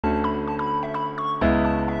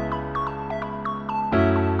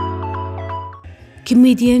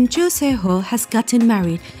Comedian Joseho has gotten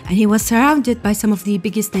married, and he was surrounded by some of the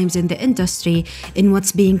biggest names in the industry in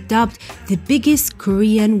what's being dubbed the biggest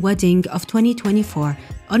Korean wedding of 2024.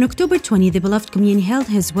 On October 20, the beloved comedian held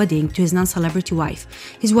his wedding to his non-celebrity wife.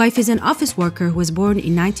 His wife is an office worker who was born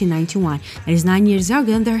in 1991 and is 9 years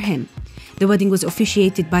younger than him. The wedding was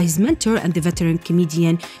officiated by his mentor and the veteran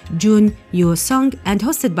comedian Jun Yo-sung and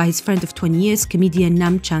hosted by his friend of 20 years, comedian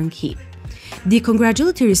Nam Chang-hee. The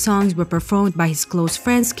congratulatory songs were performed by his close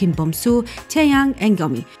friends Kim Bom-soo, Taeyang, and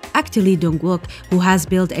Gumi. Actor Lee Dong-wook, who has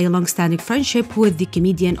built a long-standing friendship with the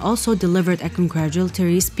comedian, also delivered a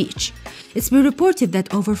congratulatory speech. It's been reported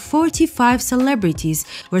that over 45 celebrities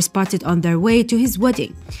were spotted on their way to his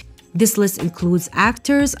wedding. This list includes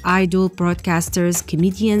actors, idol, broadcasters,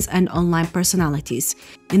 comedians, and online personalities.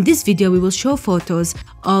 In this video, we will show photos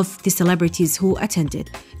of the celebrities who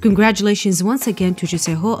attended. Congratulations once again to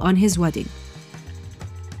Joseho on his wedding.